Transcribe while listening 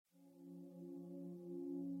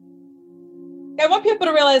I want people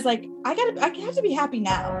to realize, like, I have to be happy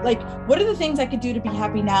now. Like, what are the things I could do to be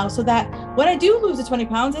happy now so that when I do lose the 20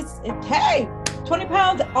 pounds, hey, 20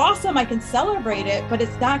 pounds, awesome. I can celebrate it, but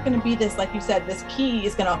it's not going to be this, like you said, this key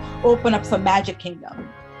is going to open up some magic kingdom.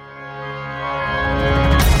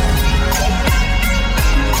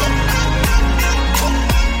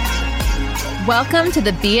 Welcome to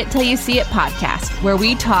the Be It Till You See It podcast, where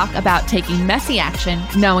we talk about taking messy action,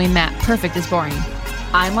 knowing that perfect is boring.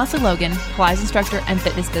 I'm Leslie Logan, Pilates instructor and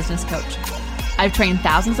fitness business coach. I've trained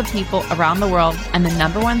thousands of people around the world, and the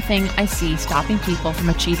number one thing I see stopping people from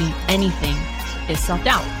achieving anything is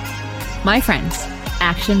self-doubt. My friends,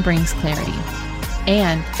 action brings clarity,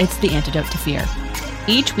 and it's the antidote to fear.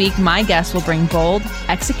 Each week, my guests will bring bold,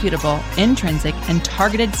 executable, intrinsic, and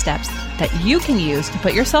targeted steps that you can use to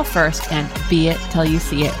put yourself first and be it till you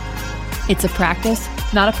see it. It's a practice,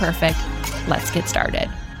 not a perfect. Let's get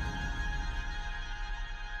started.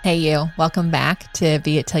 Hey you, welcome back to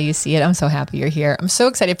Be It Till You See It. I'm so happy you're here. I'm so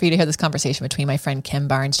excited for you to hear this conversation between my friend Kim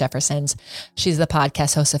Barnes Jefferson. She's the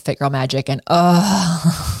podcast host of Fit Girl Magic, and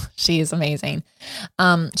she is amazing.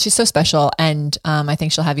 She's so special, and I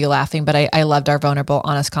think she'll have you laughing, but I loved our vulnerable,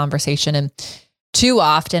 honest conversation. And too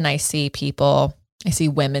often I see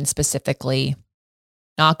women specifically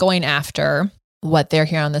not going after what they're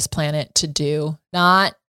here on this planet to do,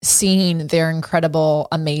 not seeing their incredible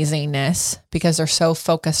amazingness because they're so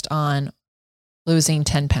focused on losing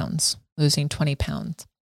 10 pounds, losing 20 pounds,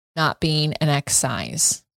 not being an X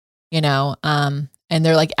size, and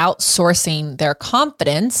they're like outsourcing their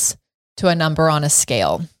confidence to a number on a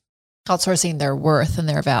scale, outsourcing their worth and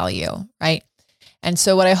their value, right? And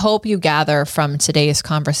so what I hope you gather from today's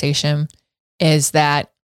conversation is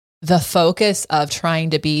that the focus of trying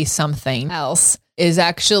to be something else is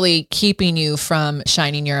actually keeping you from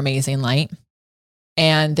shining your amazing light.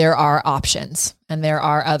 And there are options, and there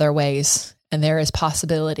are other ways, and there is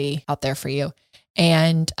possibility out there for you.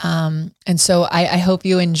 And so I hope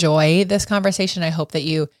you enjoy this conversation. I hope that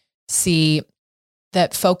you see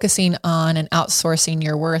that focusing on and outsourcing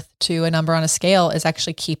your worth to a number on a scale is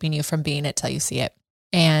actually keeping you from being it till you see it.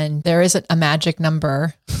 And there isn't a magic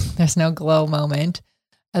number. There's no glow moment,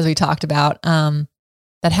 as we talked about,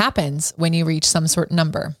 that happens when you reach some sort of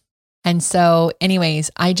number. And so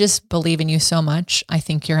anyways, I just believe in you so much. I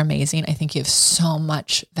think you're amazing. I think you have so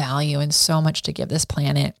much value and so much to give this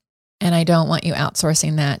planet. And I don't want you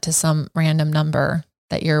outsourcing that to some random number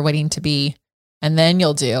that you're waiting to be, and then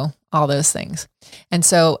you'll do all those things. And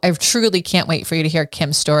so I truly can't wait for you to hear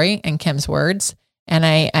Kim's story and Kim's words. And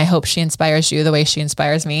I hope she inspires you the way she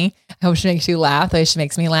inspires me. I hope she makes you laugh the way she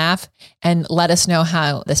makes me laugh. And let us know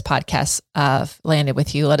how this podcast landed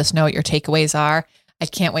with you. Let us know what your takeaways are. I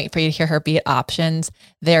can't wait for you to hear her Be It options.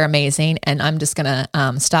 They're amazing. And I'm just going to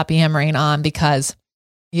stop yammering on because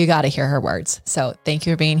you got to hear her words. So thank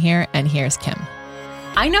you for being here. And here's Kim.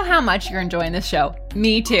 I know how much you're enjoying this show.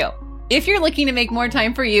 Me too. If you're looking to make more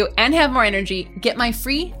time for you and have more energy, get my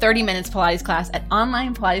free 30 minutes Pilates class at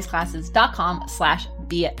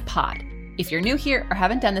onlinepilatesclasses.com/beitpod. If you're new here or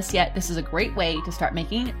haven't done this yet, this is a great way to start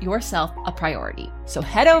making yourself a priority. So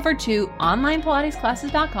head over to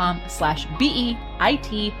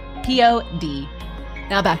onlinepilatesclasses.com/beitpod.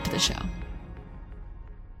 Now back to the show.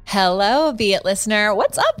 Hello, Be It listener.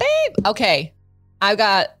 What's up, babe? Okay,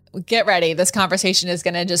 get ready. This conversation is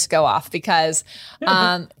going to just go off because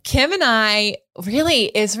Kim and I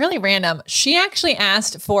it's really random. She actually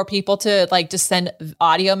asked for people to just send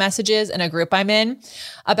audio messages in a group I'm in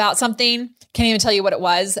about something. Can't even tell you what it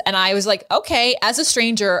was. And I was like, okay, as a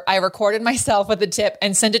stranger, I recorded myself with a tip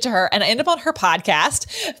and sent it to her. And I ended up on her podcast,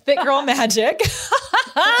 Fit Girl Magic.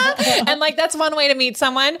 And that's one way to meet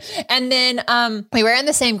someone. And then we were in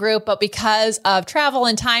the same group, but because of travel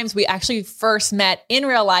and times, we actually first met in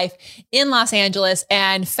real life in Los Angeles,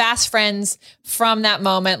 and fast friends from that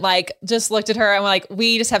moment, just looked at her and we're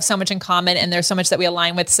we just have so much in common, and there's so much that we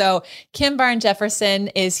align with. So Kim Barnes Jefferson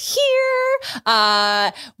is here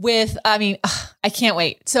I can't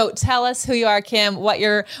wait. So tell us who you are, Kim, what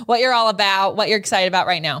you're all about, what you're excited about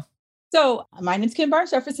right now. So my name's Kim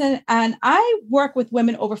Barnes Jefferson, and I work with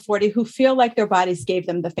women over 40 who feel like their bodies gave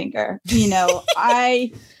them the finger.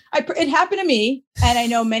 It happened to me, and I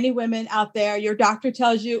know many women out there. Your doctor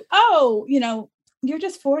tells you, you're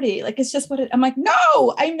just 40. It's just what I'm like,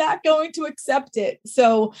 no, I'm not going to accept it.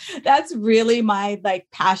 So that's really my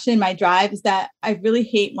passion, my drive, is that I really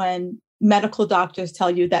hate when medical doctors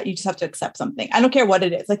tell you that you just have to accept something. I don't care what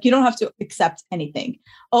it is. You don't have to accept anything.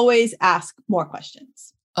 Always ask more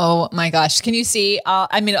questions. Oh my gosh. Can you see?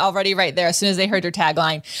 Already right there, as soon as they heard your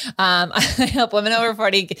tagline, I help women over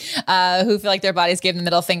 40 who feel like their bodies gave them the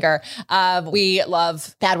middle finger. We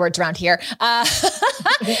love bad words around here.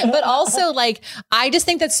 But also like, I just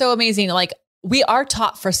think that's so amazing. Like we are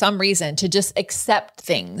taught for some reason to just accept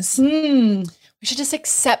things. We should just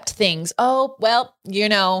accept things. Oh, well,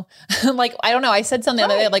 like, I don't know. I said something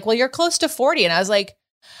the other day, like, well, you're close to 40. And I was like,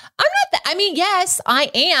 I'm not that. I mean, yes,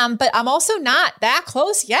 I am, but I'm also not that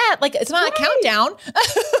close yet. Like it's not a countdown.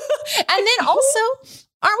 And then also,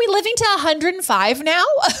 aren't we living to 105 now?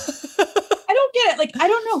 I don't get it. Like, I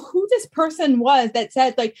don't know who this person was that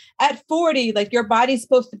said like at 40, like your body's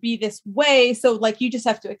supposed to be this way. So like, you just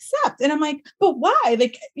have to accept. And I'm like, but why?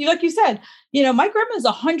 Like you said, my grandma's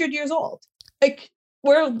 100 years old. Like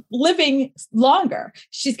we're living longer.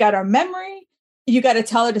 She's got our memory. You got to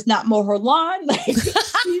tell her to not mow her lawn. Like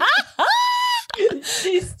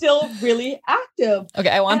she's still really active. Okay.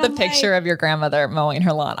 I want the picture of your grandmother mowing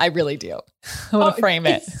her lawn. I really do. I want to frame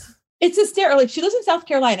it. It's hysterical. Like she lives in South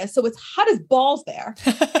Carolina, so it's hot as balls there.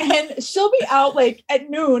 And she'll be out like at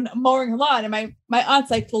noon mowing her lawn. And my aunt's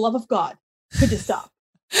like, for the love of God, could you stop?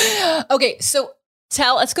 Okay. So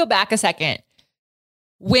let's go back a second.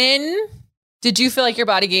 When did you feel like your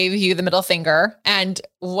body gave you the middle finger, and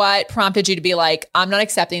what prompted you to be like, I'm not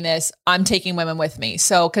accepting this. I'm taking women with me.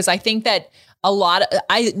 So, cause I think that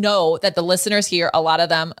I know that the listeners here, a lot of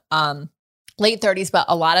them, late 30s, but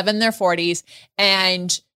a lot of them in their 40s.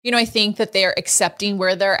 And, I think that they're accepting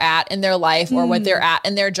where they're at in their life or what they're at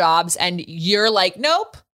in their jobs. And you're like,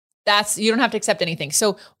 nope, you don't have to accept anything.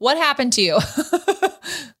 So what happened to you?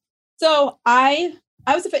 So I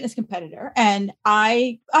was a fitness competitor and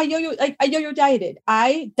I yo-yo dieted.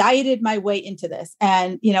 I dieted my way into this.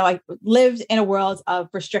 And, I lived in a world of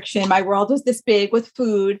restriction. My world was this big with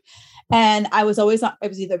food. And I was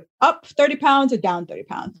either up 30 pounds or down 30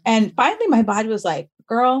 pounds. And finally my body was like,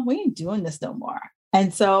 girl, we ain't doing this no more.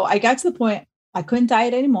 And so I got to the point I couldn't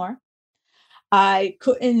diet anymore. I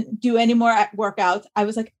couldn't do any more workouts. I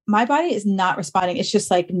was like, my body is not responding. It's just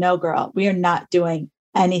like, no, girl, we are not doing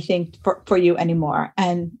anything for you anymore.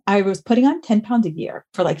 And I was putting on 10 pounds a year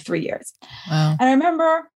for like 3 years. Wow. And I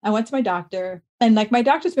remember I went to my doctor, and like my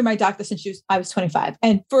doctor's been my doctor since I was 25.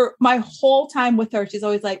 And for my whole time with her, she's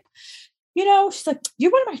always like, she's like,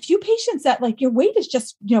 you're one of my few patients that like your weight is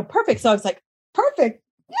just, perfect. So I was like, perfect.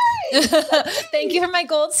 Yay! Thank you for my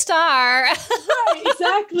gold star. Right,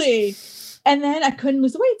 exactly. And then I couldn't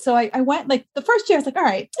lose the weight. So I went like the first year, I was like, all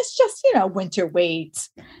right, it's just, winter weight.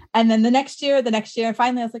 And then the next year, and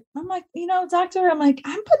finally I was like, doctor, I'm like,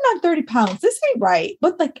 I'm putting on 30 pounds. This ain't right.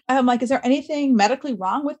 But like, I'm like, is there anything medically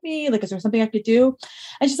wrong with me? Like, is there something I could do?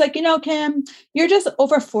 And she's like, Kim, you're just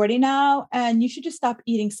over 40 now and you should just stop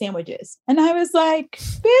eating sandwiches. And I was like,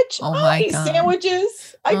 bitch, oh I my eat God.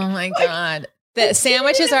 Sandwiches. Oh my God. The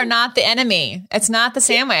sandwiches are not the enemy. It's not the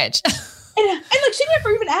sandwich. And like, she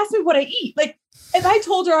never even asked me what I eat. Like, if I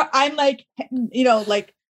told her I'm like,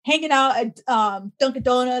 like hanging out at Dunkin'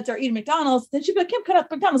 Donuts or eating McDonald's, then she'd be like, Kim, cut out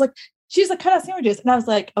McDonald's. Like, she's like, cut out sandwiches. And I was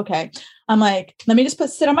like, okay. I'm like, let me just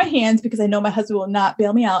sit on my hands because I know my husband will not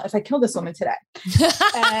bail me out if I kill this woman today.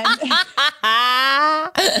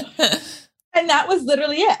 And that was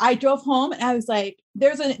literally it. I drove home and I was like,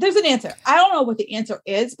 there's an answer. I don't know what the answer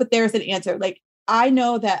is, but there's an answer. Like, I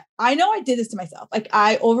know I did this to myself. Like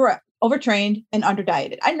I overtrained and under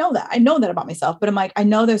dieted. I know that about myself, but I'm like, I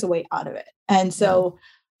know there's a way out of it. And so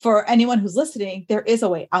for anyone who's listening, there is a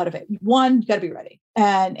way out of it. One, you got to be ready,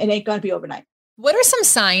 and it ain't going to be overnight. What are some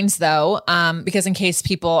signs though? Because in case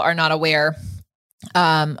people are not aware,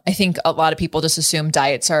 I think a lot of people just assume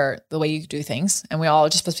diets are the way you do things, and we all are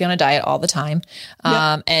just supposed to be on a diet all the time.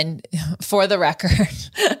 Yep. And for the record,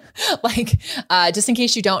 just in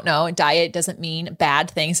case you don't know, diet doesn't mean bad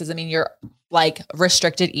things. Doesn't mean you're like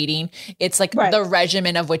restricted eating. It's like the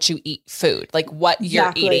regimen of which you eat food, like what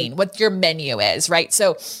you're eating, what your menu is. Right.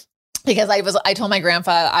 So because I told my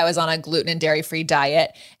grandpa I was on a gluten and dairy free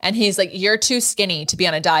diet, and he's like, you're too skinny to be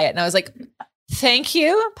on a diet. And I was like, thank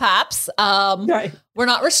you, Pops. We're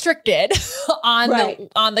not restricted on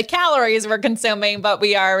the calories we're consuming, but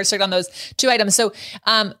we are restricted on those two items. So,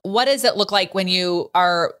 what does it look like when you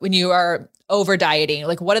are over dieting?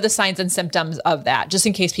 Like, what are the signs and symptoms of that? Just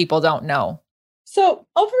in case people don't know. So,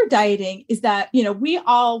 over dieting is that, we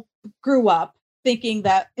all grew up thinking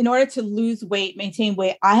that in order to lose weight, maintain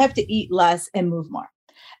weight, I have to eat less and move more.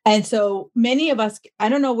 And so many of us, I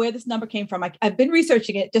don't know where this number came from. I've been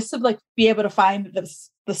researching it just to like be able to find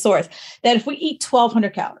the source, that if we eat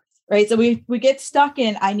 1,200 calories, right? So we get stuck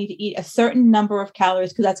in, I need to eat a certain number of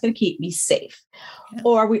calories because that's going to keep me safe. Yeah.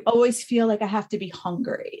 Or we always feel like I have to be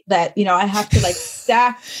hungry, that, I have to like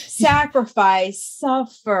sacrifice,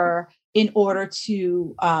 suffer in order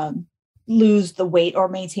to lose the weight or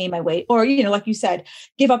maintain my weight. Or, like you said,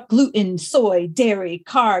 give up gluten, soy, dairy,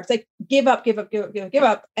 carbs, like give up.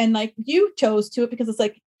 And like you chose to it because it's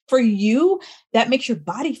like, for you, that makes your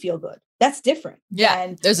body feel good. That's different.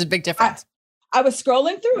 Yeah. There's a big difference. I was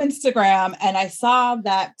scrolling through Instagram and I saw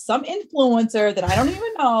that some influencer that I don't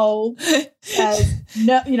even know says,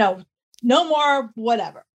 no more,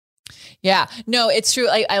 whatever. Yeah, no, it's true.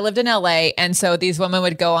 I lived in LA. And so these women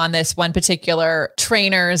would go on this one particular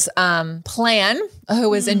trainer's plan who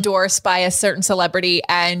was endorsed by a certain celebrity.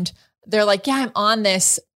 And they're like, yeah, I'm on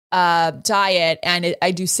this diet and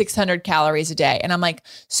I do 600 calories a day. And I'm like,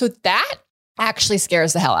 so that actually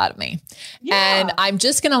scares the hell out of me. Yeah. And I'm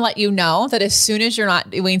just going to let you know that as soon as you're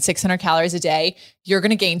not doing 600 calories a day, you're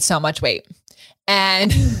going to gain so much weight.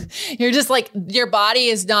 And you're just like, your body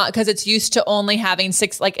is not, because it's used to only having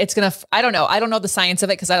it's going to, I don't know the science of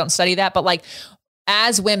it because I don't study that. But like,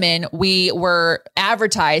 as women, we were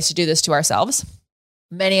advertised to do this to ourselves.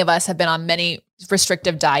 Many of us have been on many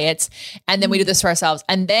restrictive diets, and then we do this to ourselves.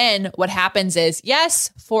 And then what happens is,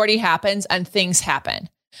 yes, 40 happens and things happen.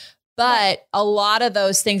 But a lot of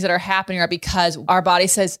those things that are happening are because our body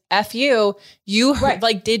says, F you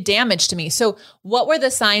like did damage to me. So what were the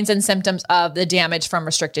signs and symptoms of the damage from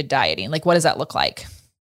restricted dieting? Like, what does that look like?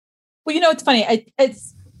 Well, it's funny.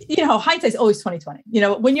 It's, hindsight's always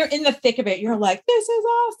 20/20. When you're in the thick of it, you're like, this is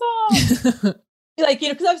awesome. Like,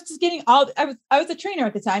 because I was just getting I was a trainer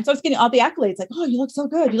at the time. So I was getting all the accolades, like, oh, you look so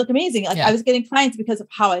good. You look amazing. Like I was getting clients because of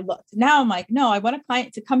how I looked. Now I'm like, no, I want a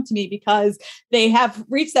client to come to me because they have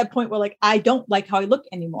reached that point where like, I don't like how I look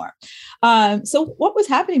anymore. So what was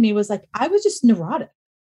happening to me was like, I was just neurotic.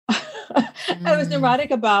 I was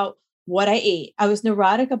neurotic about what I ate. I was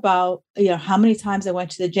neurotic about, how many times I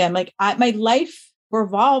went to the gym. Like my life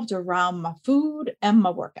revolved around my food and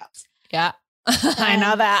my workouts. Yeah. I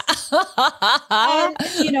know that. And,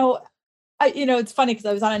 it's funny because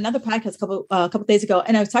I was on another podcast a couple days ago,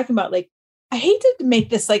 and I was talking about like, I hate to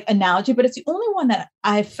make this like analogy, but it's the only one that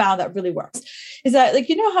I've found that really works. Is that like,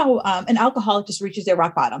 how an alcoholic just reaches their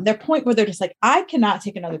rock bottom, their point where they're just like, I cannot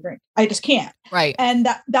take another drink. I just can't. Right. And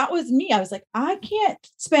that was me. I was like, I can't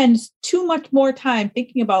spend too much more time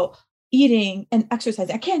thinking about eating and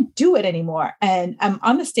exercising. I can't do it anymore. And I'm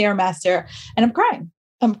on the Stairmaster and I'm crying.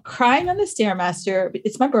 I'm crying on the Stairmaster.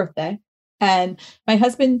 It's my birthday. And my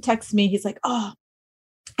husband texts me. He's like, oh,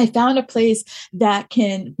 I found a place that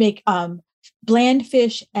can make bland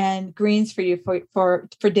fish and greens for you for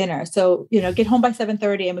dinner. So, get home by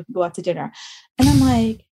 7:30 and we can go out to dinner. And I'm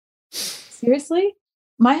like, seriously?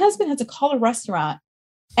 My husband has to call a restaurant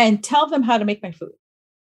and tell them how to make my food.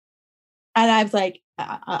 And I was like,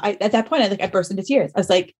 at that point, I burst into tears. I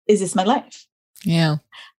was like, is this my life? Yeah.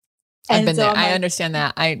 I've been there. I understand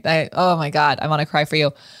that. I oh my God, I want to cry for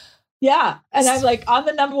you. Yeah. And I'm like on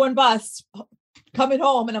the number one bus coming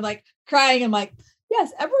home and I'm like crying. I'm like,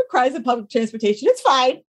 yes, everyone cries in public transportation. It's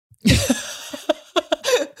fine.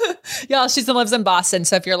 Yeah. She lives in Boston.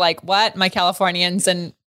 So if you're like, what? My Californians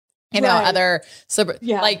and, other,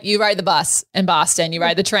 like you ride the bus in Boston, you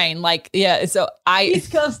ride the train. Like, yeah. So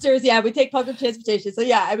East Coasters. Yeah. We take public transportation. So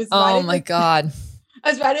yeah, I was. Oh my God.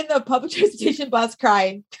 I was riding the public transportation bus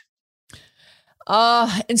crying.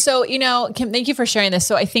 And so, Kim, thank you for sharing this.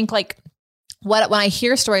 So I think like when I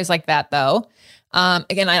hear stories like that though,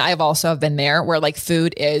 again, I've also been there where like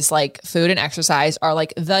food and exercise are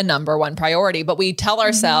like the number one priority, but we tell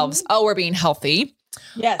ourselves, oh, we're being healthy.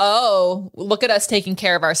 Yes. Oh, look at us taking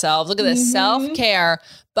care of ourselves. Look at this self-care.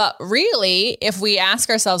 But really, if we ask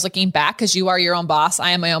ourselves looking back, because you are your own boss,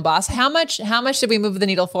 I am my own boss, how much did we move the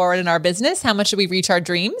needle forward in our business? How much did we reach our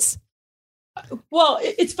dreams? Well,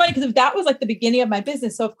 it's funny because that was like the beginning of my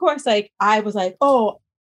business. So of course, like I was like,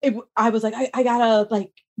 I gotta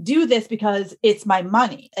like do this because it's my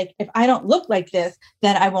money. Like if I don't look like this,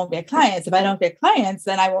 then I won't get clients. If I don't get clients,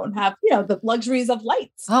 then I won't have, the luxuries of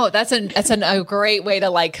lights. Oh, that's a great way to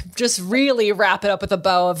like just really wrap it up with a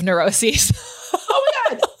bow of neuroses. Oh my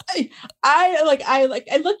God.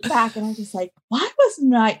 I look back and I'm just like, why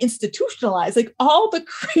wasn't I institutionalized? Like all the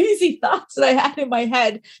crazy thoughts that I had in my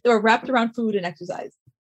head that were wrapped around food and exercise.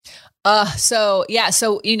 So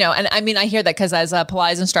and I mean, I hear that because as a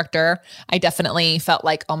Pilates instructor, I definitely felt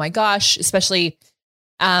like, oh my gosh, especially,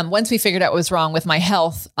 once we figured out what was wrong with my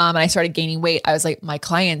health, and I started gaining weight, I was like, my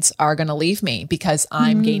clients are going to leave me because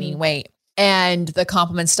I'm gaining weight. and the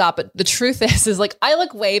compliments stop. But the truth is like, I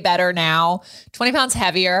look way better now, 20 pounds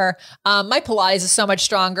heavier. My Pilates is so much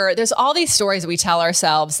stronger. There's all these stories that we tell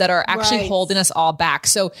ourselves that are actually holding us all back.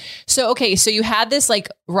 So you had this like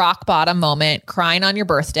rock bottom moment, crying on your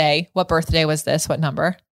birthday. What birthday was this? What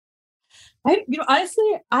number?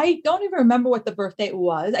 Honestly, I don't even remember what the birthday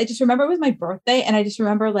was. I just remember it was my birthday. And I just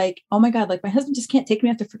remember like, oh my God, like my husband just can't take me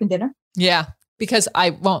after freaking dinner. Yeah. Because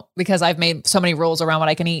I've made so many rules around what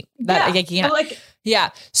I can eat that I can't. Yeah.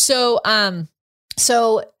 So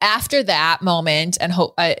after that moment and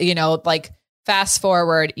like fast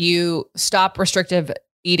forward, you stop restrictive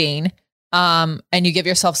eating, and you give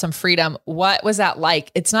yourself some freedom. What was that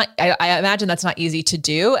like? It's not, I imagine that's not easy to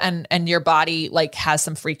do. And your body like has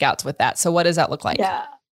some freakouts with that. So what does that look like? Yeah,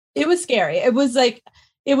 it was scary. It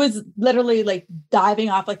was literally like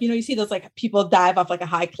diving off, like, you see those like people dive off like a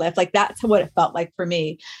high cliff. Like that's what it felt like for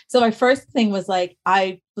me. So my first thing was like,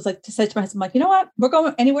 I was like to say to my husband, like, you know what, we're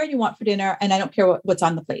going anywhere you want for dinner. And I don't care what's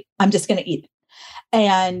on the plate. I'm just going to eat it.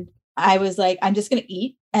 And I was like, I'm just going to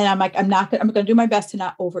eat. And I'm like, I'm going to do my best to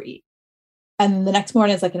not overeat. And the next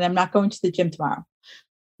morning it's like, and I'm not going to the gym tomorrow.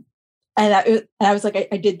 And I was like,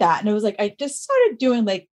 I did that. And it was like, I just started doing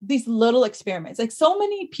like these little experiments. Like so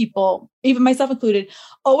many people, even myself included,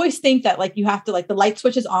 always think that like you have to like the light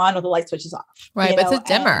switch is on or the light switch is off. Right. But it's a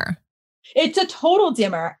dimmer. It's a total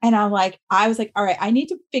dimmer. And I was like, all right, I need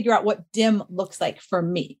to figure out what dim looks like for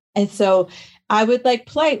me. And so I would like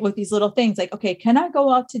play with these little things like, okay, can I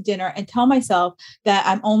go out to dinner and tell myself that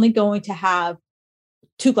I'm only going to have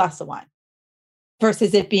 2 glasses of wine?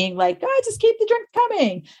 Versus it being like, oh, just keep the drinks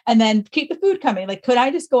coming and then keep the food coming. Like, could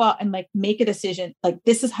I just go out and like make a decision? Like,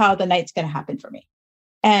 this is how the night's going to happen for me.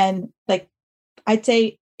 And like, I'd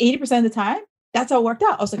say 80% of the time, that's how it worked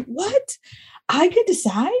out. I was like, what? I could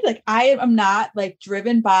decide? Like, I am not like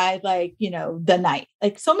driven by like, the night.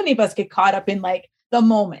 Like so many of us get caught up in like the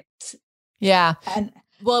moment. Yeah. And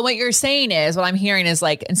well, what you're saying is, what I'm hearing is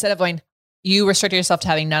like, instead of going, you restrict yourself to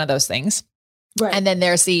having none of those things. Right. And then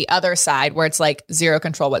there's the other side where it's like zero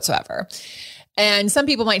control whatsoever. And some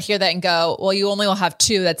people might hear that and go, well, you only will have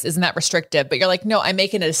 2. Isn't that restrictive? But you're like, no, I'm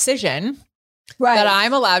making a decision that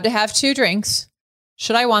I'm allowed to have 2 drinks.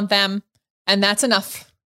 Should I want them? And that's enough.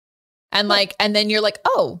 And like, and then you're like,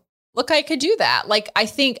 oh, look, I could do that. Like, I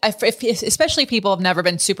think if especially people have never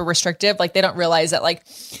been super restrictive, like they don't realize that like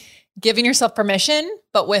giving yourself permission,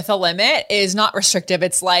 but with a limit is not restrictive.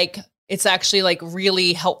 It's like, it's actually like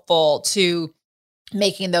really helpful to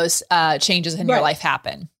making those changes in your life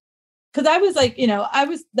happen. Cause I was like, I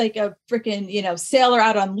was like a freaking, sailor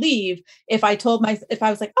out on leave. If I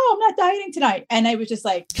was like, oh, I'm not dieting tonight. And I was just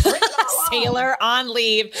like, sailor on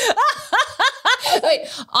leave. Wait,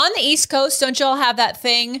 on the East Coast, don't you all have that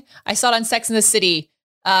thing? I saw it on Sex and the City.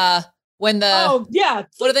 When what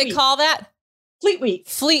do they call that? Fleet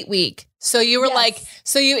Week. So you were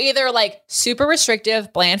so you either like super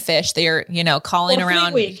restrictive, bland fish that you're, calling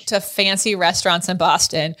around to fancy restaurants in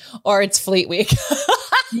Boston, or it's Fleet Week.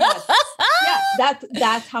 Yes. Yeah,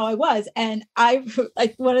 that's how I was. And I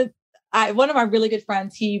like one of my really good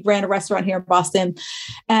friends, he ran a restaurant here in Boston,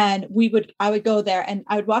 and I would go there and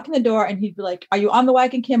I would walk in the door and he'd be like, are you on the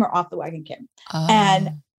wagon, Kim, or off the wagon, Kim? Oh.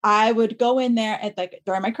 And I would go in there and like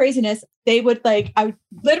during my craziness, I would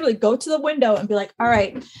literally go to the window and be like, all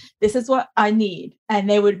right, this is what I need. And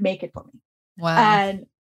they would make it for me. Wow. And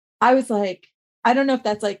I was like, I don't know if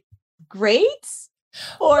that's like great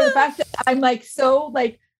or the fact that I'm like, so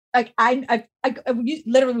like I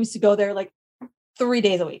literally used to go there like 3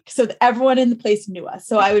 days a week. So everyone in the place knew us.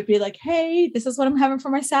 So I would be like, hey, this is what I'm having for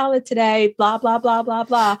my salad today, blah, blah, blah, blah,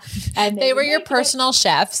 blah. And they were your personal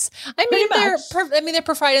chefs. I mean, they're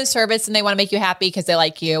providing service and they want to make you happy because they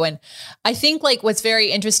like you. And I think like what's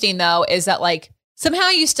very interesting though, is that like somehow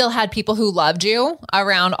you still had people who loved you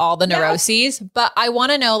around all the neuroses. But I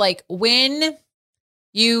want to know like when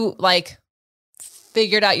you like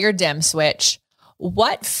figured out your dim switch,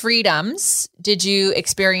 what freedoms did you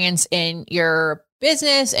experience in your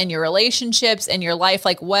business and your relationships and your life?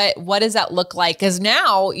 Like what does that look like? Because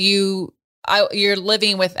now you're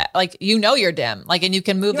living with like, you're dim, like, and you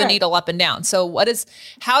can move the needle up and down. So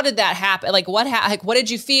how did that happen? Like what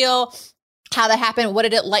did you feel? How that happened? What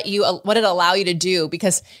did it allow you to do?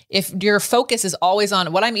 Because if your focus is always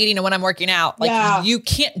on what I'm eating and when I'm working out, like you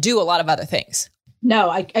can't do a lot of other things. No,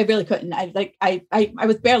 I really couldn't. I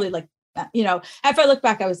was barely like, after I look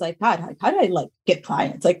back, I was like, God, how did I like get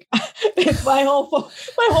clients? Like my whole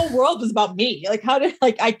world was about me. Like, how did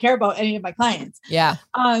I care about any of my clients? Yeah.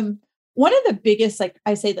 One of the biggest, like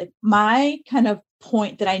I say, like my kind of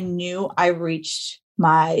point that I knew I reached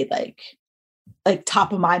my like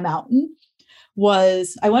top of my mountain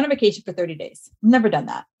was I went on vacation for 30 days. Never done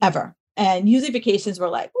that ever. And usually vacations were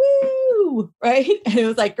like, woo, right? And it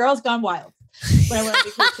was like girls gone wild when I went on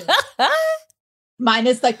vacation.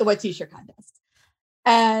 Minus like the wet t-shirt contest.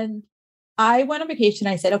 And I went on vacation.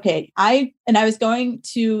 I said, okay, I was going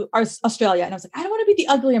to Australia, and I was like, I don't want to be the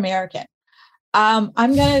ugly American.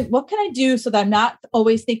 What can I do so that I'm not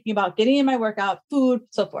always thinking about getting in my workout, food,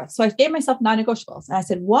 so forth. So I gave myself non-negotiables, and I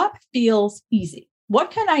said, what feels easy? What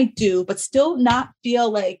can I do, but still not feel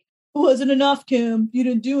like it wasn't enough, Kim, you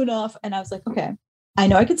didn't do enough. And I was like, okay, I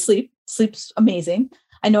know I could sleep. Sleep's amazing.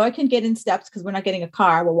 I know I can get in steps because we're not getting a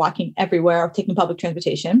car. We're walking everywhere, taking public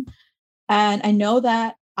transportation. And I know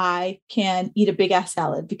that I can eat a big ass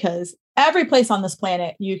salad because every place on this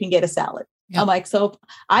planet, you can get a salad. Yep. I'm like, so if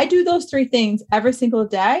I do those 3 things every single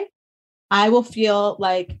day, I will feel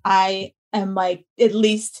like I am like at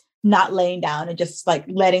least not laying down and just like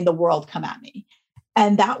letting the world come at me.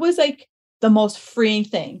 And that was like the most freeing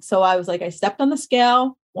thing. So I was like, I stepped on the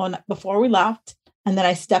scale before we left. And then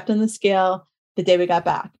I stepped on the scale the day we got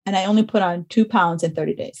back. And I only put on 2 pounds in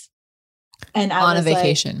 30 days. And I on was a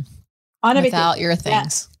vacation. Like, without your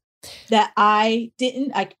things. That I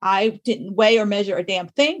didn't weigh or measure a damn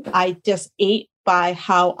thing. I just ate by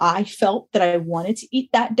how I felt that I wanted to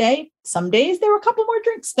eat that day. Some days there were a couple more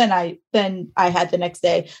drinks than I had the next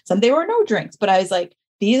day. Some days were no drinks, but I was like,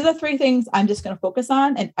 these are the 3 things I'm just going to focus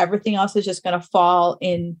on, and everything else is just going to fall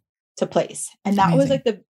into place. And that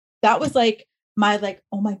was like my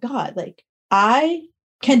oh my God, like I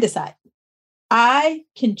can decide, I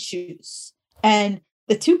can choose. And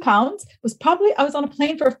the 2 pounds was probably, I was on a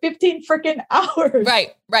plane for 15 freaking hours.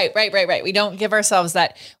 Right. We don't give ourselves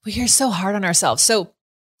that. We are so hard on ourselves. So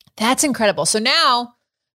that's incredible. So now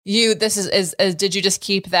did you just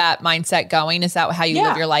keep that mindset going? Is that how you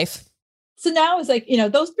live your life? So now it's like,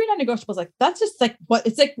 those 3 non-negotiables, like, that's just like what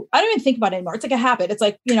it's like. I don't even think about it anymore. It's like a habit. It's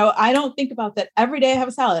like, I don't think about that every day I have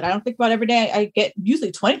a salad. I don't think about every day I get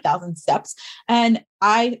usually 20,000 steps, and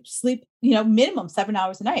I sleep, minimum 7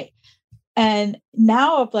 hours a night. And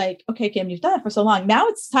now I'm like, okay, Kim, you've done it for so long. Now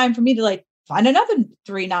it's time for me to like find another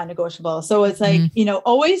 3 non-negotiables. So it's like,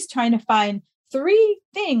 always trying to find 3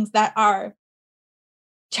 things that are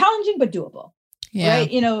challenging, but doable. Yeah.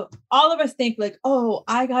 Right. All of us think like, oh,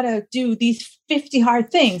 I got to do these 50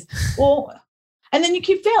 hard things. Well, and then you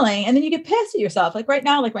keep failing, and then you get pissed at yourself. Like right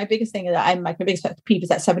now, like my biggest thing my biggest pet peeve is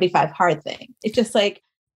that 75 hard thing. It's just like,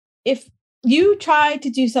 if you try to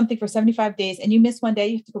do something for 75 days and you miss one day,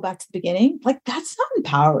 you have to go back to the beginning. Like that's not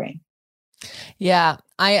empowering. Yeah,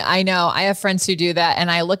 I know. I have friends who do that,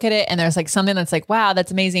 and I look at it and there's like something that's like, wow,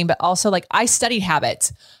 that's amazing. But also like I studied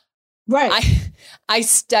habits. Right. I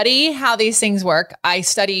study how these things work. I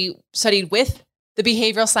studied with the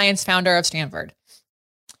behavioral science founder of Stanford,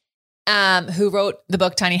 who wrote the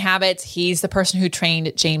book Tiny Habits. He's the person who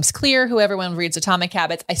trained James Clear, who everyone reads Atomic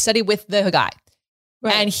Habits. I studied with the guy.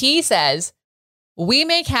 Right. And he says, we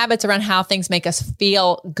make habits around how things make us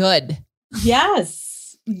feel good.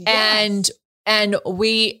 Yes. And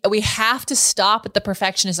we have to stop with the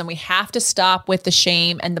perfectionism. We have to stop with the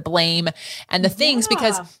shame and the blame and the things,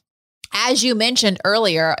 because as you mentioned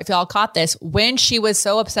earlier, if y'all caught this, when she was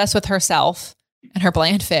so obsessed with herself and her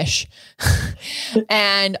bland fish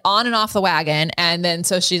and on and off the wagon. And then,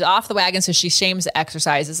 so she's off the wagon. So she shames the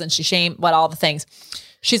exercises and all the things.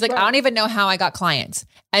 She's like, I don't even know how I got clients.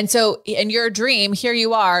 And so in your dream, here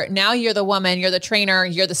you are, now you're the woman, you're the trainer,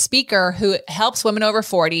 you're the speaker who helps women over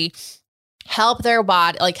 40, help their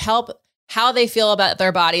body, like help how they feel about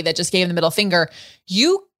their body that just gave them the middle finger.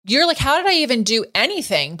 You're like, how did I even do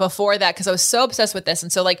anything before that? Because I was so obsessed with this.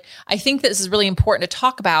 And so like, I think this is really important to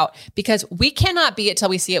talk about, because we cannot be it till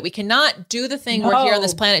we see it. We cannot do the thing we're here on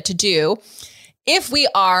this planet to do if we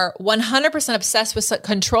are 100% obsessed with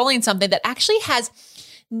controlling something that actually has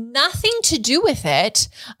nothing to do with it.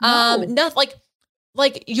 Nothing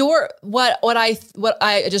like what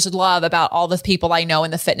I just love about all the people I know in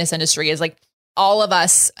the fitness industry is like, all of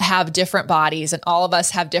us have different bodies and all of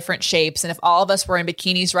us have different shapes. And if all of us were in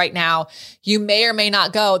bikinis right now, you may or may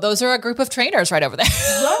not go, those are a group of trainers right over there.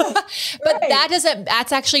 Right, but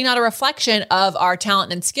that's actually not a reflection of our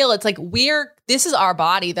talent and skill. It's like this is our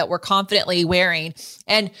body that we're confidently wearing,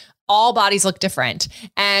 and all bodies look different.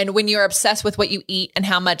 And when you're obsessed with what you eat and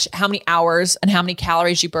how many hours and how many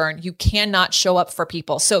calories you burn, you cannot show up for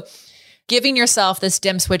people. So giving yourself this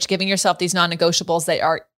dim switch, giving yourself these non-negotiables that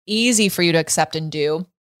are easy for you to accept and do.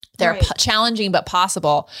 They're challenging, but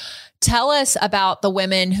possible. Tell us about the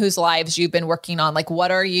women whose lives you've been working on. Like, what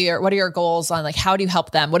are your goals on, like, how do you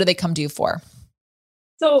help them? What do they come to you for?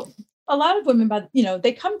 So a lot of women, but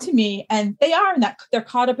they come to me and they are in that, they're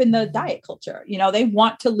caught up in the diet culture. They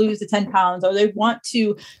want to lose the 10 pounds or they want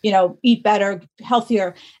to, eat better,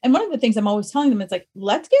 healthier. And one of the things I'm always telling them is like,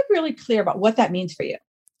 let's get really clear about what that means for you.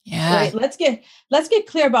 Yeah. Right. Let's get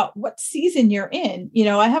clear about what season you're in.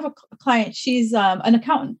 I have a client, she's an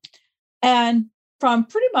accountant, and from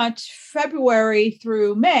pretty much February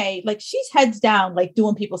through May, like she's heads down, like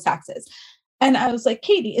doing people's taxes. And I was like,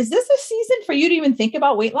 Katie, is this a season for you to even think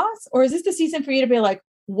about weight loss? Or is this the season for you to be like,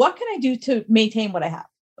 what can I do to maintain what I have?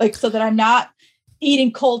 Like, so that I'm not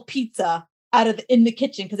eating cold pizza in the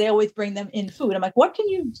kitchen, because they always bring them in food. I'm like, what can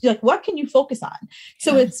you focus on?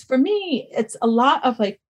 So it's, for me, it's a lot of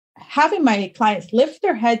like having my clients lift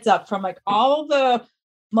their heads up from like all the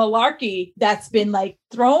malarkey that's been like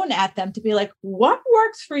thrown at them to be like, what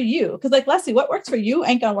works for you? Because like, Leslie, what works for you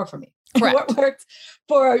ain't going to work for me. Correct. What works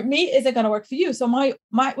for me isn't going to work for you. So my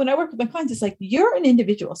when I work with my clients, it's like, you're an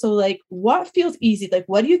individual. So like, what feels easy? Like,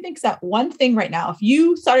 what do you think is that one thing right now? If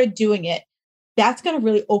you started doing it, that's going to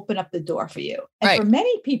really open up the door for you. And for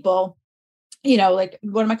many people, like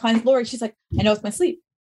one of my clients, Lori, she's like, I know it's my sleep.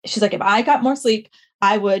 She's like, if I got more sleep,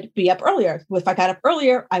 I would be up earlier. If I got up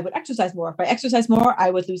earlier, I would exercise more. If I exercise more, I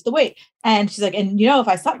would lose the weight. And she's like, and if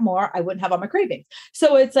I slept more, I wouldn't have all my cravings.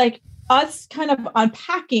 So it's like us kind of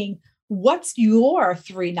unpacking what's your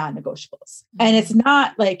 3 non-negotiables. And it's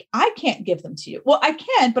not like, I can't give them to you. Well, I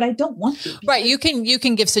can, but I don't want to. Right. You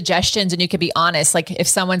can give suggestions and you can be honest. Like if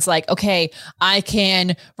someone's like, okay, I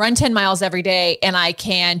can run 10 miles every day and I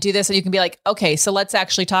can do this. And you can be like, okay, so let's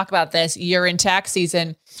actually talk about this. You're in tax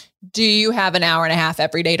season. Do you have an hour and a half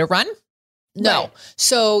every day to run? No. Right.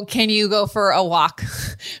 So can you go for a walk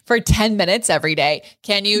for 10 minutes every day?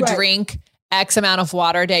 Can you drink X amount of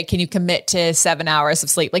water a day? Can you commit to 7 hours of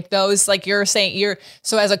sleep? Like those, like you're saying,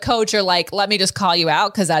 so as a coach, you're like, let me just call you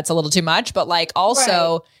out, 'cause that's a little too much, but like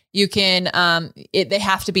also you can, they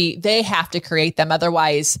have to create them.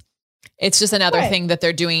 Otherwise it's just another thing that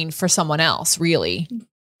they're doing for someone else, really.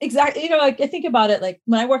 Exactly. Like I think about it, like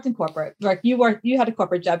when I worked in corporate, like you had a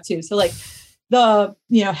corporate job too. So like the,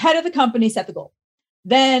 head of the company set the goal,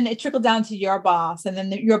 then it trickled down to your boss. And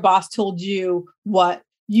then your boss told you what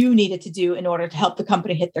you needed to do in order to help the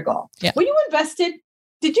company hit their goal. Yeah. Were you invested?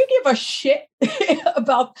 Did you give a shit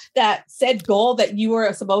about that said goal that you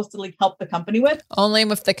were supposed to like help the company with? Only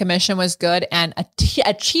if the commission was good and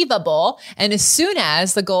achievable. And as soon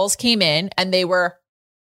as the goals came in and they were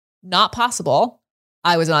not possible,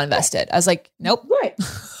 I was not invested. I was like, nope. Right.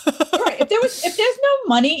 Right. If there's no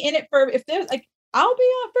money in it if there's like, I'll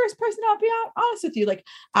be a first person. I'll be honest with you. Like,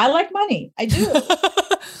 I like money. I do.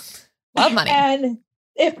 Love money. And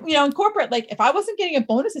if, in corporate, like if I wasn't getting a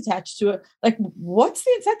bonus attached to it, like what's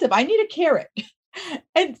the incentive? I need a carrot.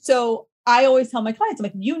 And so I always tell my clients, I'm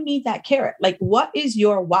like, you need that carrot. Like, what is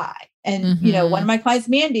your why? And, one of my clients,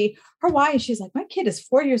 Mandy, her why is she's like, my kid is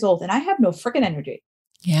 4 years old and I have no freaking energy.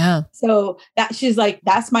 Yeah. So that she's like,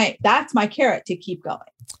 that's my carrot to keep going.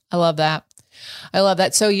 I love that.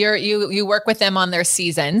 So you work with them on their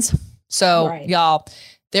seasons. So y'all,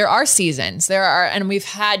 there are seasons, and we've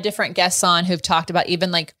had different guests on who've talked about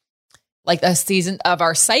even like a season of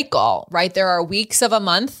our cycle, right? There are weeks of a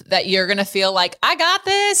month that you're going to feel like, I got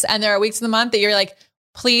this. And there are weeks of the month that you're like,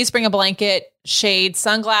 please bring a blanket, shade,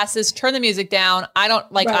 sunglasses, turn the music down. I don't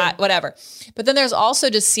like whatever. But then there's also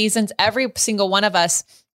just seasons. Every single one of us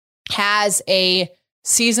has a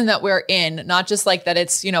season that we're in, not just like that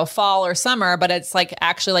it's, fall or summer, but it's like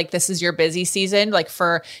actually like this is your busy season. Like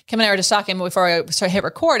for Kim and I were just talking before I hit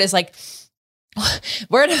record is like,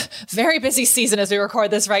 we're in a very busy season as we record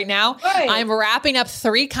this right now. Right. I'm wrapping up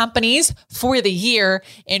 3 companies for the year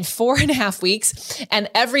in 4.5 weeks, and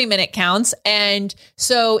every minute counts. And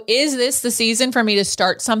so is this the season for me to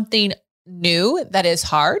start something new that is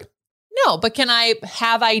hard? No, but can I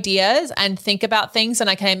have ideas and think about things, and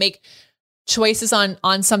can I make choices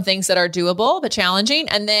on some things that are doable but challenging?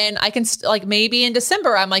 And then I can like maybe in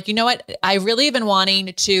December, I'm like, you know what? I really have been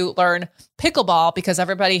wanting to learn pickleball because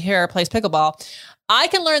everybody here plays pickleball. I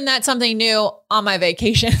can learn that something new on my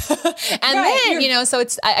vacation. And then, so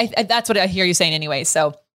it's, I that's what I hear you saying anyway.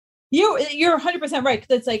 So you're 100% right.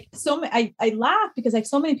 Cause it's like, I laugh because like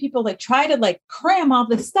so many people like try to like cram all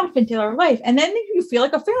this stuff into their life. And then you feel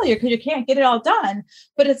like a failure because you can't get it all done.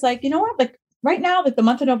 But it's like, you know what? Like right now, like the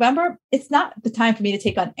month of November, it's not the time for me to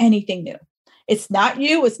take on anything new. It's not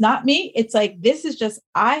you. It's not me. It's like, this is just,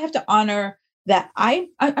 I have to honor that I'm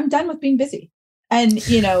done with being busy. And,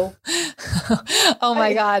 oh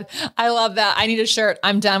my God, I love that. I need a shirt.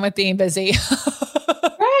 I'm done with being busy.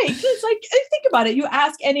 Right. It's like, think about it. You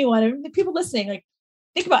ask anyone, and the people listening, like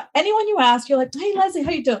think about anyone you ask, you're like, hey, Leslie,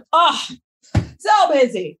 how you doing? Oh, so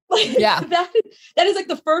busy. Like, Yeah. that is like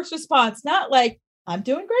the first response, not like, I'm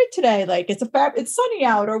doing great today. Like it's sunny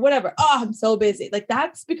out or whatever. Oh, I'm so busy. Like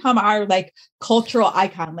that's become our like cultural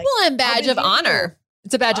icon. Like, well, and badge of honor.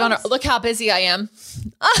 It's a badge of honor. Look how busy I am.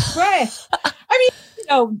 Right. I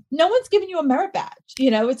mean, no one's giving you a merit badge.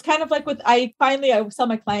 It's kind of like I tell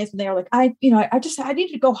my clients when they're like, I need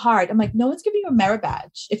to go hard. I'm like, no one's giving you a merit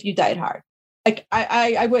badge if you diet hard. Like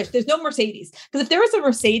I wish there's no Mercedes, because if there was a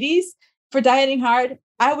Mercedes for dieting hard,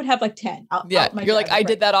 I would have like 10. You're like, I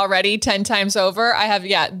did that already 10 times over. I have,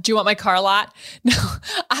 do you want my car lot? No,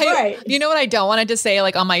 right. You know what I don't want to say,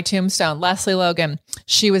 like on my tombstone, Leslie Logan,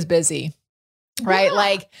 she was busy. Right. Yeah.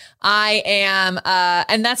 Like I am,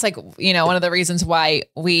 and that's like, one of the reasons why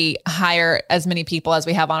we hire as many people as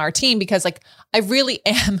we have on our team, because like, I really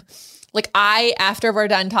am like, after we're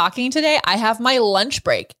done talking today, I have my lunch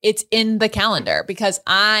break. It's in the calendar because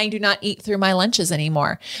I do not eat through my lunches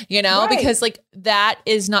anymore, right. Because like that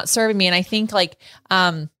is not serving me. And I think like,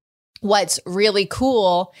 what's really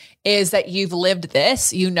cool is that you've lived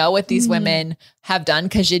this, what these women have done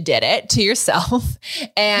because you did it to yourself.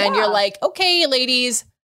 And you're like, okay, ladies,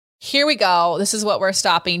 here we go. This is what we're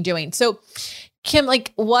stopping doing. So Kim,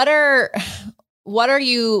 like, what are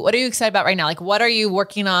you excited about right now? Like, what are you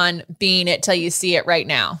working on being it till you see it right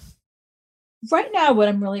now? Right now, what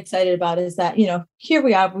I'm really excited about is that, here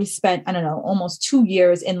we are, we spent, I don't know, almost 2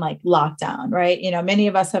 years in like lockdown, right? Many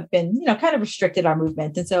of us have been, kind of restricted our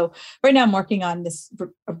movement. And so right now I'm working on this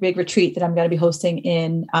a big retreat that I'm going to be hosting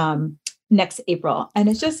in next April. And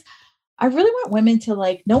it's just, I really want women to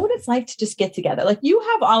like know what it's like to just get together. Like you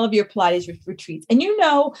have all of your Pilates retreats and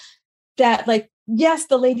that like, yes,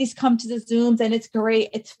 the ladies come to the Zooms and it's great.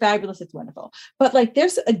 It's fabulous. It's wonderful. But like,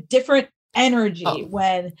 there's a different energy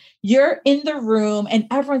when you're in the room and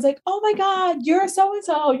everyone's like, oh my God, you're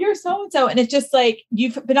so-and-so, you're so-and-so. And it's just like,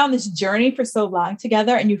 you've been on this journey for so long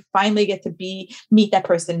together and you finally get to meet that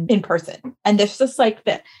person in person. And there's just like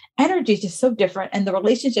the energy is just so different and the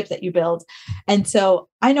relationships that you build. And so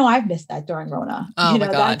I know I've missed that during Rona. Oh my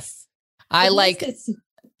God.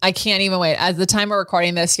 I can't even wait. As the time we're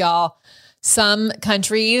recording this, y'all, some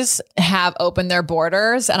countries have opened their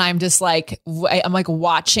borders and I'm just like, I'm like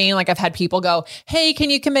watching, like I've had people go, hey, can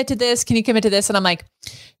you commit to this? Can you commit to this? And I'm like,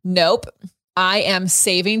 nope, I am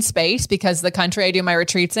saving space because the country I do my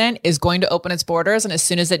retreats in is going to open its borders. And as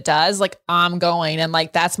soon as it does, like I'm going, and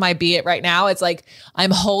like, that's my be it right now. It's like, I'm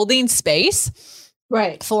holding space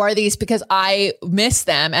right for these because I miss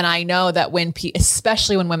them. And I know that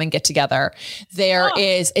especially when women get together,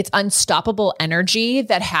 it's unstoppable energy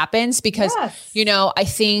that happens because, I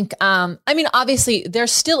think, obviously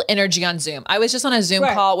there's still energy on Zoom. I was just on a Zoom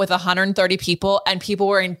call with 130 people and people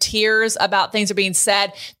were in tears about things that are being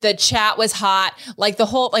said. The chat was hot. Like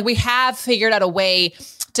we have figured out a way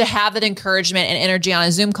to have that encouragement and energy on a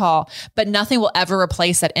Zoom call, but nothing will ever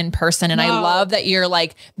replace that in person. And I love that you're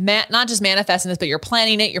like, not just manifesting this, but you're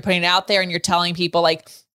planning it, you're putting it out there and you're telling people like,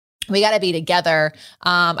 we got to be together.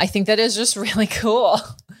 I think that is just really cool.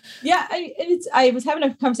 Yeah. I was having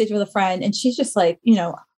a conversation with a friend and she's just like,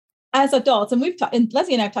 as adults, and and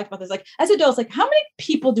Leslie and I have talked about this, like as adults, like how many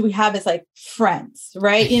people do we have as like friends,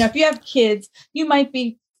 right? If you have kids, you might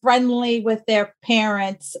be friendly with their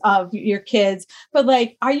parents of your kids, but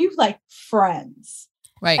like, are you like friends?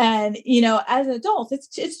 Right. And, as adults,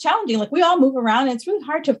 it's challenging. Like we all move around and it's really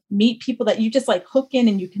hard to meet people that you just like hook in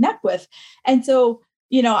and you connect with. And so,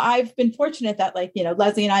 I've been fortunate that like,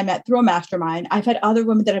 Leslie and I met through a mastermind. I've had other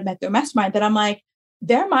women that I've met through a mastermind that I'm like,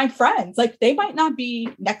 they're my friends. Like they might not be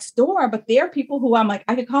next door, but they're people who I'm like,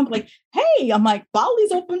 I could come like, hey, I'm like,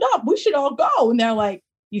 Bali's opened up. We should all go. And they're like,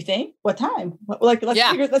 you think? What time? Let's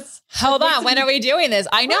figure this. Hold on. When are we doing this?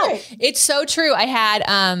 I know. Right. It's so true. I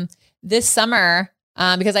had this summer,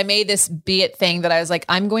 because I made this be it thing that I was like,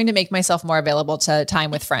 I'm going to make myself more available to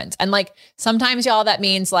time with friends. And like, sometimes y'all, that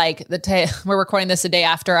means like we're recording this the day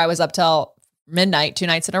after I was up till midnight, 2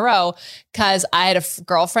 nights in a row. Cause I had a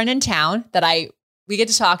girlfriend in town that we get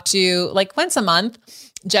to talk to like once a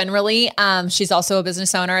month generally. She's also a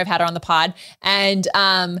business owner. I've had her on the pod and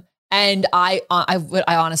I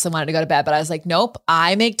honestly wanted to go to bed, but I was like, nope,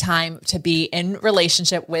 I make time to be in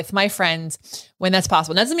relationship with my friends when that's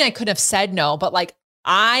possible. That doesn't mean I couldn't have said no, but like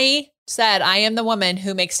I said, I am the woman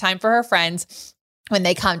who makes time for her friends. when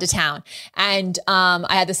they come to town. And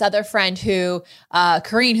I had this other friend who,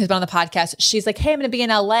 Karine, who's been on the podcast, she's like, hey, I'm going to be in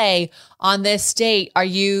LA on this date.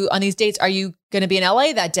 On these dates, are you going to be in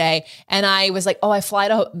LA that day? And I was like, oh, I fly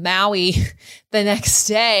to Maui the next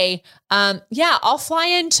day. Yeah, I'll fly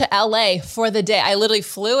into LA for the day. I literally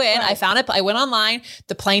flew in. Right. I found it. I went online.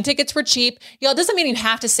 The plane tickets were cheap. It doesn't mean you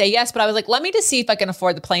have to say yes, but I was like, let me just see if I can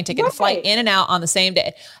afford the plane ticket to fly in and out on the same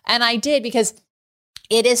day. And I did, because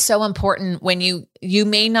it is so important when you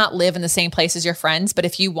may not live in the same place as your friends, but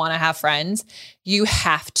if you want to have friends, you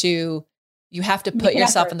have to put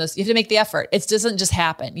yourself in those, you have to make the effort. It doesn't just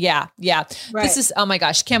happen. Yeah. Yeah. Right. This is, oh my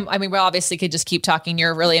gosh, Kim, I mean, we obviously could just keep talking.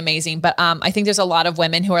 You're really amazing. But I think there's a lot of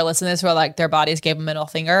women who are listening to this who are like, their bodies gave them middle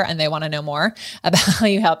finger and they want to know more about how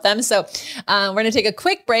you help them. So we're going to take a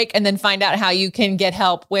quick break and then find out how you can get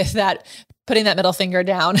help with that, putting that middle finger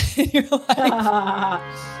down in your life.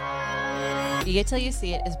 Be It Till You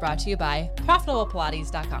See It is brought to you by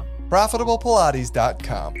ProfitablePilates.com.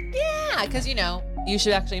 ProfitablePilates.com. Yeah, because you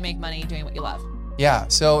should actually make money doing what you love. Yeah,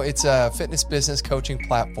 so it's a fitness business coaching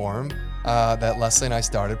platform that Leslie and I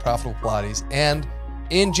started, Profitable Pilates. And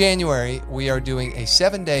in January, we are doing a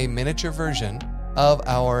 7-day miniature version of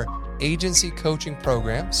our agency coaching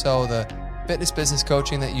program. So the fitness business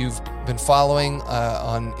coaching that you've been following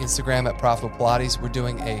on Instagram at Profitable Pilates, we're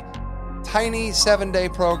doing a tiny 7-day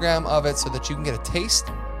program of it so that you can get a taste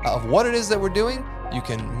of what it is that we're doing. You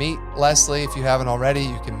can meet Leslie if you haven't already.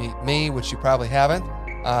 You can meet me, which you probably haven't.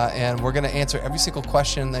 And we're going to answer every single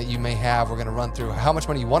question that you may have. We're going to run through how much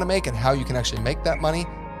money you want to make and how you can actually make that money.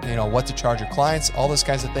 What to charge your clients, all those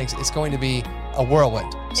kinds of things. It's going to be a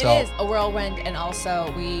whirlwind. It is a whirlwind. And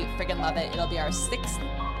also we freaking love it. It'll be our 6th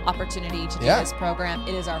opportunity to do this program.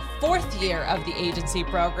 It is our 4th year of the agency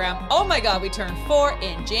program. Oh my God, we turned 4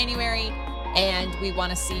 in January and we want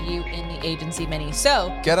to see you in the agency mini.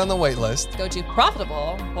 So get on the wait list. Go to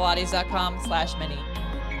ProfitablePilates.com/mini.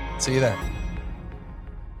 See you there.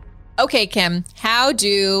 Okay, Kim, how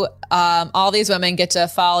do all these women get to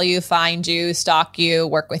follow you, find you, stalk you,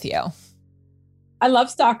 work with you? I love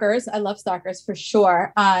stalkers. For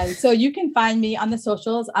sure. So you can find me on the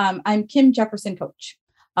socials. I'm Kim Jefferson Coach.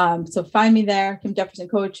 So find me there, Kim Jefferson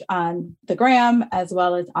Coach, on the gram as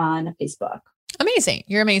well as on Facebook. Amazing.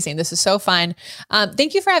 You're amazing. This is so fun.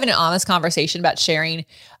 Thank you for having an honest conversation about sharing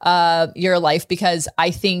your life, because I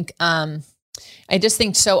think, I just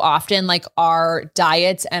think so often like our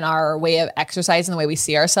diets and our way of exercise and the way we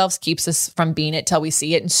see ourselves keeps us from being it till we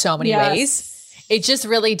see it in so many ways. It just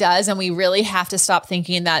really does. And we really have to stop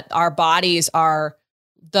thinking that our bodies are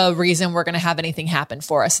the reason we're going to have anything happen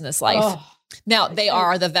for us in this life. Oh. Now, they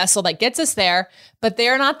are the vessel that gets us there, but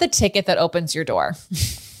they're not the ticket that opens your door.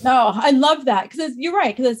 No, I love that. Because you're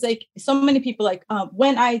right. Because it's like so many people like,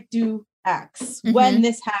 when I do X, when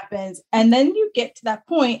this happens, and then you get to that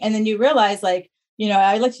point and then you realize like,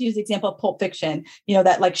 I like to use the example of Pulp Fiction,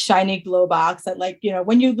 that like shiny glow box that like,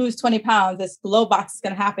 when you lose 20 pounds, this glow box is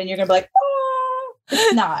going to happen. You're going to be like, oh,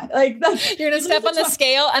 it's not like that. You're going to step on the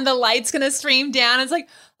scale and the light's going to stream down. It's like,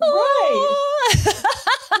 oh.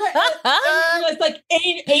 Right. It's like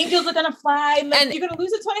angels are going to fly. Like, and you're going to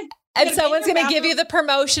lose a 20. And someone's going to give you the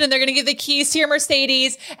promotion and they're going to give the keys to your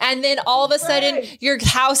Mercedes. And then all of a sudden your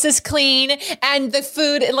house is clean and the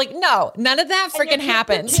food, like, no, none of that freaking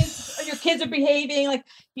happens. Your kids are behaving. Like,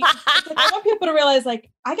 I want people to realize like,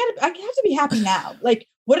 I have to be happy now. Like,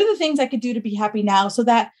 what are the things I could do to be happy now so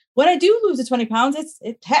that when I do lose the 20 pounds, it's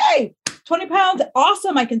hey, 20 pounds,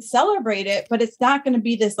 awesome. I can celebrate it, but it's not going to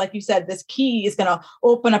be this, like you said, this key is going to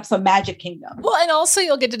open up some magic kingdom. Well, and also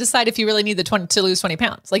you'll get to decide if you really need to lose 20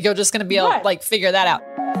 pounds. Like you're just going to be able to like figure that out.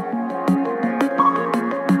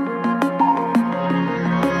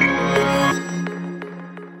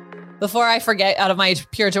 Before I forget, out of my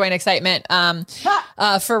pure joy and excitement,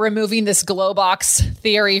 for removing this glow box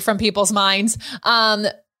theory from people's minds,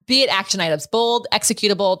 be it action items, bold,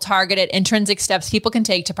 executable, targeted, intrinsic steps people can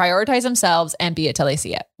take to prioritize themselves and be it till they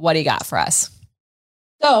see it. What do you got for us?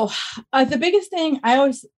 So the biggest thing, I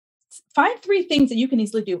always find 3 things that you can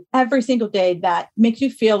easily do every single day that makes you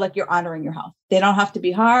feel like you're honoring your health. They don't have to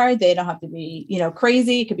be hard. They don't have to be,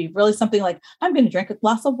 crazy. It could be really something like, I'm going to drink a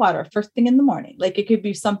glass of water first thing in the morning. Like it could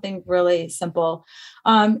be something really simple.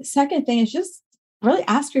 Second thing is just really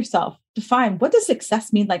ask yourself, define, what does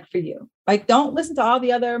success mean like for you? Like, don't listen to all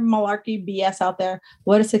the other malarkey BS out there.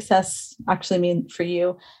 What does success actually mean for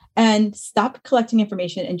you? And stop collecting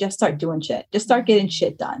information and just start doing shit. Just start getting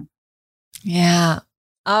shit done. Yeah.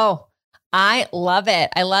 Oh, I love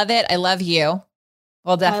it. I love it. I love you.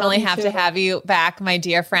 We'll definitely have too. to have you back, my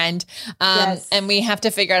dear friend. Yes. And we have to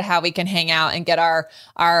figure out how we can hang out and get our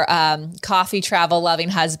coffee travel loving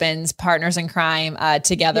husbands, partners in crime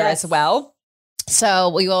together as well. So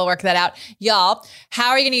we will work that out. Y'all, how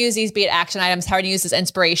are you going to use these Be It action items? How are you going to use this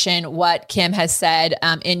inspiration? What Kim has said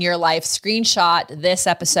in your life? Screenshot this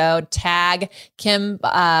episode, tag Kim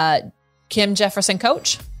Jefferson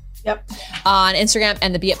Coach. Yep. On Instagram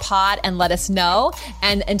and the Be It Pod, and let us know.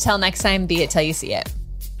 And until next time, be it till you see it.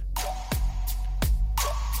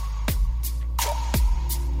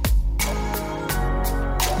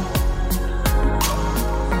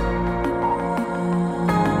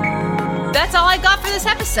 That's all I got for this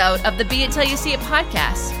episode of the Be It Till You See It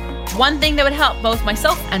podcast. One thing that would help both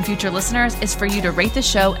myself and future listeners is for you to rate the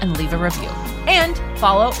show and leave a review. And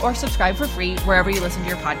follow or subscribe for free wherever you listen to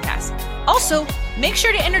your podcast. Also, make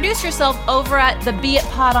sure to introduce yourself over at the Be It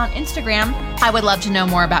Pod on Instagram. I would love to know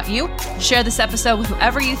more about you. Share this episode with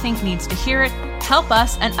whoever you think needs to hear it. Help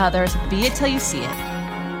us and others be it till you see it.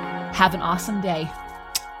 Have an awesome day.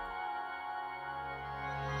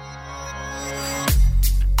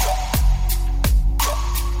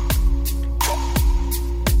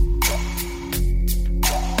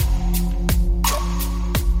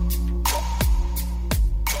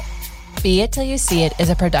 Be It Till You See It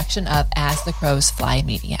is a production of As the Crows Fly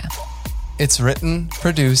Media. It's written,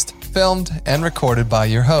 produced, filmed, and recorded by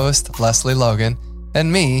your host, Leslie Logan,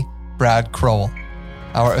 and me, Brad Crowell.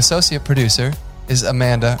 Our associate producer is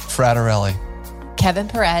Amanda Frattarelli. Kevin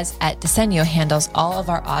Perez at Disenyo handles all of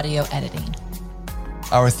our audio editing.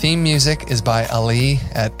 Our theme music is by Ali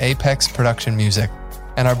at Apex Production Music,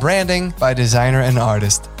 and our branding by designer and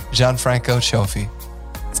artist Gianfranco Cioffi.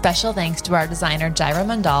 Special thanks to our designer, Jaira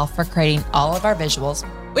Mandal, for creating all of our visuals,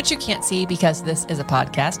 which you can't see because this is a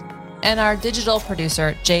podcast, and our digital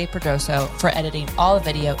producer, Jay Perdoso, for editing all the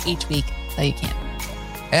video each week so you can.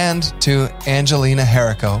 And to Angelina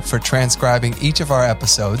Herrico for transcribing each of our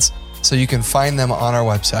episodes so you can find them on our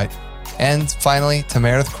website. And finally, to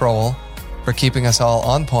Meredith Crowell for keeping us all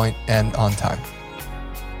on point and on time.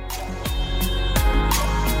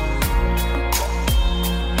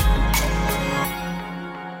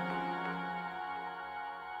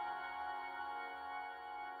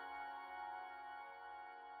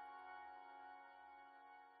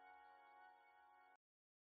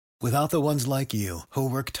 Without the ones like you, who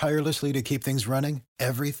work tirelessly to keep things running,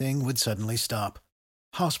 everything would suddenly stop.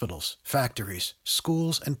 Hospitals, factories,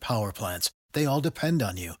 schools, and power plants, they all depend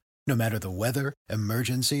on you. No matter the weather,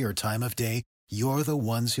 emergency, or time of day, you're the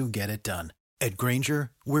ones who get it done. At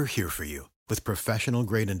Grainger, we're here for you with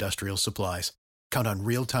professional-grade industrial supplies. Count on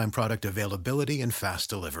real-time product availability and fast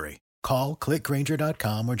delivery. Call,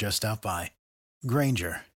 clickgrainger.com, or just stop by.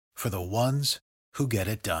 Grainger, for the ones who get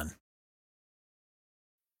it done.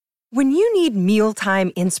 When you need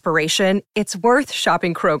mealtime inspiration, it's worth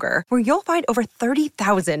shopping Kroger, where you'll find over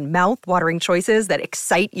 30,000 mouth-watering choices that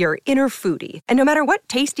excite your inner foodie. And no matter what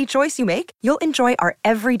tasty choice you make, you'll enjoy our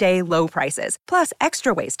everyday low prices, plus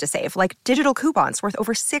extra ways to save, like digital coupons worth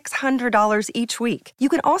over $600 each week. You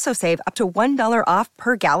can also save up to $1 off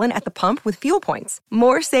per gallon at the pump with fuel points.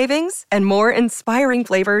 More savings and more inspiring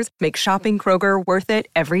flavors make shopping Kroger worth it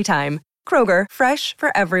every time. Kroger, fresh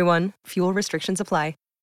for everyone. Fuel restrictions apply.